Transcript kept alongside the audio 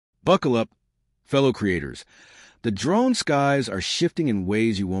Buckle up, fellow creators. The drone skies are shifting in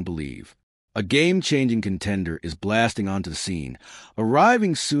ways you won't believe. A game-changing contender is blasting onto the scene,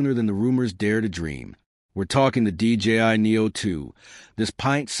 arriving sooner than the rumors dare to dream. We're talking the DJI Neo 2, this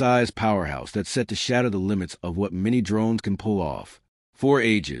pint-sized powerhouse that's set to shatter the limits of what mini drones can pull off. For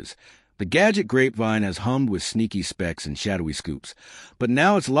ages, the gadget grapevine has hummed with sneaky specs and shadowy scoops, but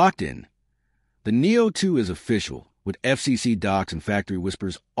now it's locked in. The Neo 2 is official, with FCC docs and factory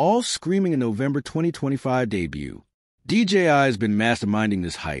whispers all screaming a November 2025 debut. DJI has been masterminding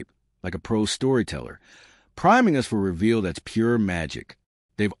this hype, like a pro storyteller, priming us for a reveal that's pure magic.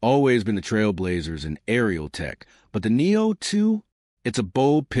 They've always been the trailblazers in aerial tech, but the Neo 2, it's a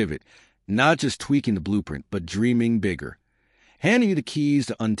bold pivot, not just tweaking the blueprint, but dreaming bigger. Handing you the keys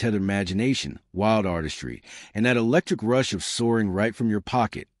to untethered imagination, wild artistry, and that electric rush of soaring right from your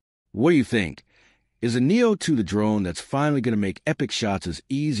pocket. What do you think? Is the Neo 2 the drone that's finally going to make epic shots as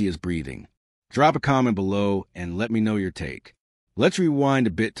easy as breathing? Drop a comment below and let me know your take. Let's rewind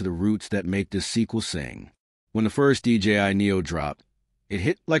a bit to the roots that make this sequel sing. When the first DJI Neo dropped, it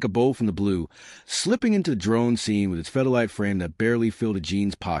hit like a bolt from the blue, slipping into the drone scene with its featherlight frame that barely filled a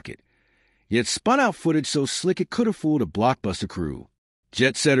jeans pocket. Yet spun out footage so slick it could have fooled a blockbuster crew.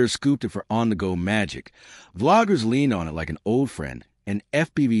 Jet setters scooped it for on-the-go magic. Vloggers leaned on it like an old friend, and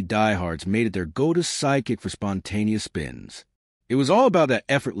FPV diehards made it their go-to sidekick for spontaneous spins. It was all about that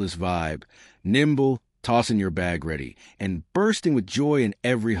effortless vibe, nimble, tossing your bag ready, and bursting with joy in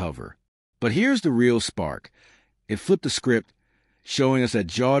every hover. But here's the real spark. It flipped the script, showing us that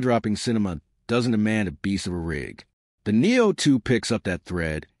jaw-dropping cinema doesn't demand a beast of a rig. The Neo 2 picks up that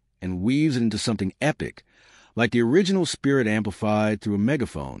thread and weaves it into something epic, like the original Spirit amplified through a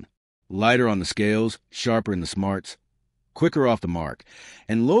megaphone. Lighter on the scales, sharper in the smarts, quicker off the mark,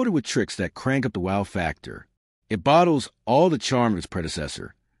 and loaded with tricks that crank up the wow factor. It bottles all the charm of its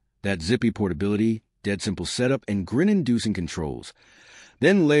predecessor, that zippy portability, dead simple setup, and grin-inducing controls,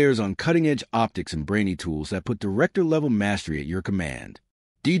 then layers on cutting-edge optics and brainy tools that put director-level mastery at your command.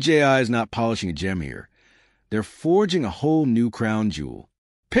 DJI is not polishing a gem here. They're forging a whole new crown jewel.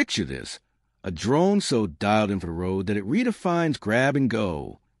 Picture this, a drone so dialed in for the road that it redefines grab and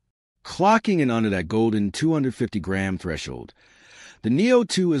go, clocking in under that golden 250-gram threshold. The Neo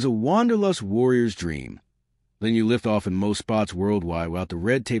 2 is a wanderlust warrior's dream. Then you lift off in most spots worldwide without the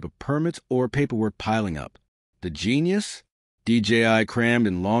red tape of permits or paperwork piling up. The genius? DJI crammed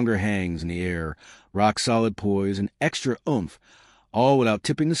in longer hangs in the air, rock-solid poise, and extra oomph, all without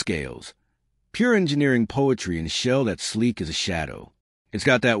tipping the scales. Pure engineering poetry in a shell that's sleek as a shadow. It's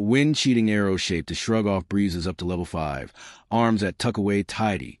got that wind-cheating arrow shape to shrug off breezes up to level 5, arms that tuck away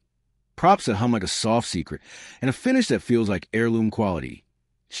tidy, props that hum like a soft secret, and a finish that feels like heirloom quality,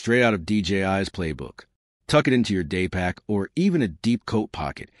 straight out of DJI's playbook. Tuck it into your day pack or even a deep coat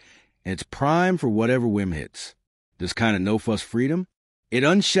pocket, and it's prime for whatever whim hits. This kind of no-fuss freedom, it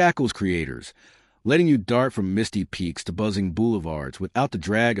unshackles creators, letting you dart from misty peaks to buzzing boulevards without the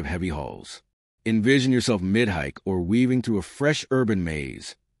drag of heavy hauls. Envision yourself mid-hike or weaving through a fresh urban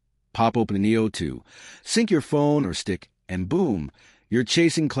maze. Pop open the Neo 2, sync your phone or stick, and boom, you're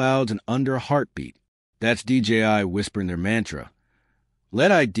chasing clouds in under a heartbeat. That's DJI whispering their mantra.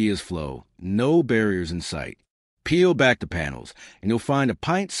 Let ideas flow, no barriers in sight. Peel back the panels, and you'll find a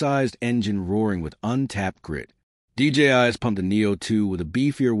pint-sized engine roaring with untapped grit. DJI has pumped the Neo 2 with a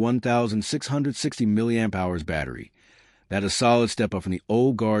beefier 1,660 mAh battery. That's a solid step up from the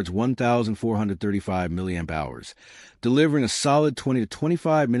old guard's 1,435 mAh, delivering a solid 20 to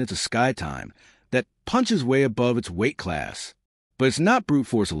 25 minutes of sky time that punches way above its weight class. But it's not brute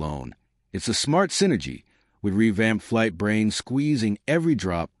force alone. It's a smart synergy, with revamped flight brain squeezing every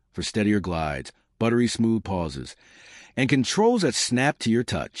drop for steadier glides, buttery smooth pauses, and controls that snap to your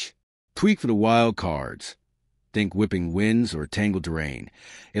touch. Tweak for the wild cards. Think whipping winds or tangled terrain.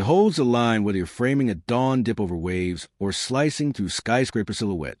 It holds the line whether you're framing a dawn dip over waves or slicing through skyscraper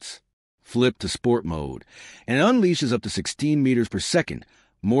silhouettes. Flip to sport mode, and it unleashes up to 16 meters per second,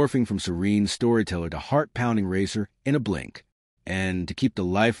 morphing from serene storyteller to heart-pounding racer in a blink. And to keep the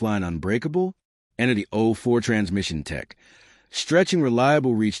lifeline unbreakable, enter the O4 transmission tech, stretching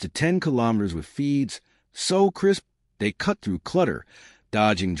reliable reach to 10 kilometers with feeds so crisp they cut through clutter,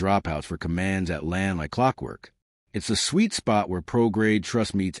 dodging dropouts for commands that land like clockwork. It's a sweet spot where pro-grade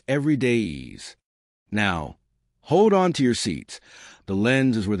trust meets everyday ease. Now, hold on to your seats. The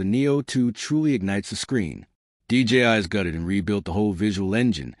lens is where the Neo 2 truly ignites the screen. DJI has gutted and rebuilt the whole visual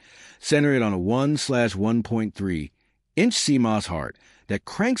engine, centering it on a 1/1.3-inch CMOS heart that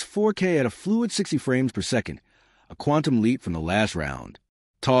cranks 4K at a fluid 60 frames per second, a quantum leap from the last round.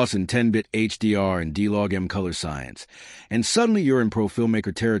 Toss in 10-bit HDR and D-Log-M color science, and suddenly you're in pro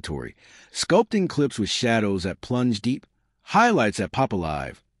filmmaker territory, sculpting clips with shadows that plunge deep, highlights that pop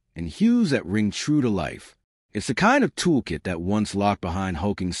alive, and hues that ring true to life. It's the kind of toolkit that once locked behind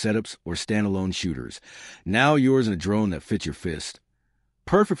hulking setups or standalone shooters, now yours in a drone that fits your fist.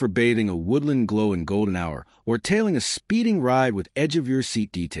 Perfect for bathing a woodland glow in golden hour or tailing a speeding ride with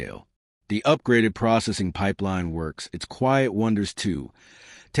edge-of-your-seat detail. The upgraded processing pipeline works its quiet wonders too,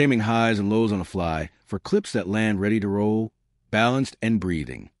 taming highs and lows on the fly for clips that land ready to roll, balanced and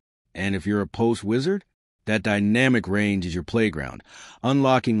breathing. And if you're a post-wizard, that dynamic range is your playground,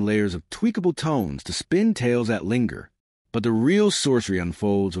 unlocking layers of tweakable tones to spin tales that linger. But the real sorcery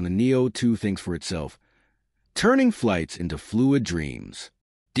unfolds when the Neo 2 thinks for itself, turning flights into fluid dreams.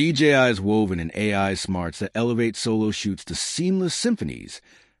 DJI's woven in AI smarts that elevate solo shoots to seamless symphonies,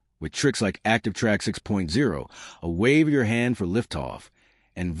 with tricks like Active Track 6.0, a wave of your hand for liftoff,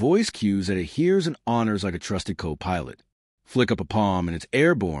 and voice cues that it hears and honors like a trusted co-pilot. Flick up a palm and it's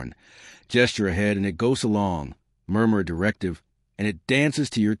airborne. Gesture ahead and it goes along. Murmur a directive and it dances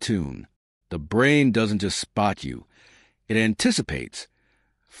to your tune. The brain doesn't just spot you. It anticipates,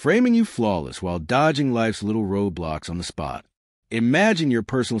 framing you flawless while dodging life's little roadblocks on the spot. Imagine your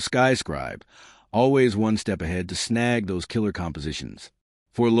personal sky scribe, always one step ahead to snag those killer compositions.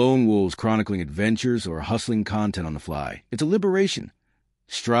 For lone wolves chronicling adventures or hustling content on the fly, it's a liberation.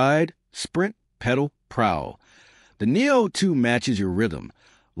 Stride, sprint, pedal, prowl. The Neo 2 matches your rhythm,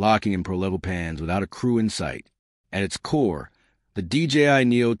 locking in pro-level pans without a crew in sight. At its core, the DJI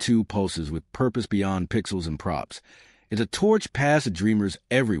Neo 2 pulses with purpose beyond pixels and props. It's a torch past the dreamers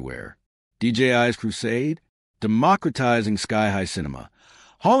everywhere. DJI's crusade? Democratizing sky-high cinema,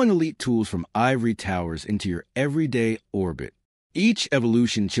 hauling elite tools from ivory towers into your everyday orbit. Each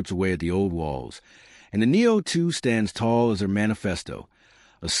evolution chips away at the old walls, and the Neo 2 stands tall as their manifesto,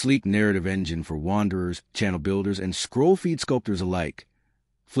 a sleek narrative engine for wanderers, channel builders, and scroll feed sculptors alike,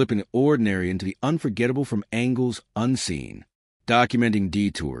 flipping the ordinary into the unforgettable from angles unseen. Documenting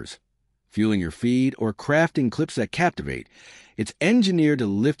detours, fueling your feed, or crafting clips that captivate, it's engineered to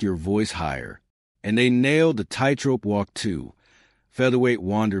lift your voice higher. And they nailed the tightrope walk too. Featherweight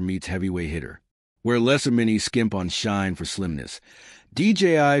wander meets heavyweight hitter. Where lesser minis skimp on shine for slimness,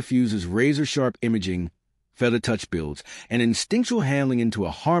 DJI fuses razor-sharp imaging, feather touch builds, and instinctual handling into a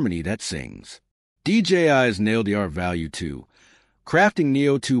harmony that sings. DJI's nailed the art value too, crafting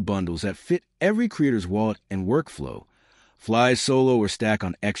Neo 2 bundles that fit every creator's wallet and workflow. Fly solo or stack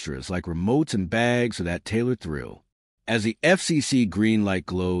on extras like remotes and bags for that tailored thrill. As the FCC green light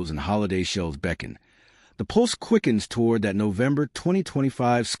glows and holiday shelves beckon, the pulse quickens toward that November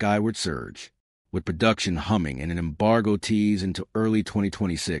 2025 skyward surge. With production humming and an embargo tease into early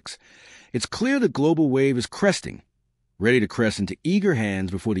 2026, it's clear the global wave is cresting, ready to crest into eager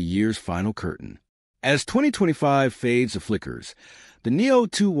hands before the year's final curtain. As 2025 fades to flickers, the Neo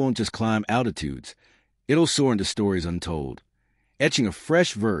 2 won't just climb altitudes, it'll soar into stories untold, etching a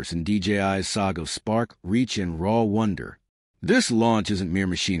fresh verse in DJI's saga of spark, reach, and raw wonder. This launch isn't mere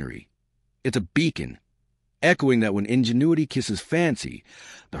machinery. It's a beacon, echoing that when ingenuity kisses fancy,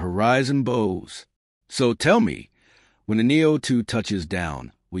 the horizon bows. So tell me, when the Neo 2 touches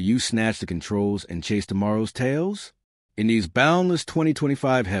down, will you snatch the controls and chase tomorrow's tales? In these boundless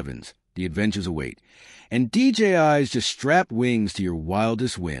 2025 heavens, the adventures await, and DJI's just strap wings to your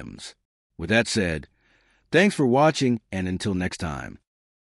wildest whims. With that said, thanks for watching, and until next time.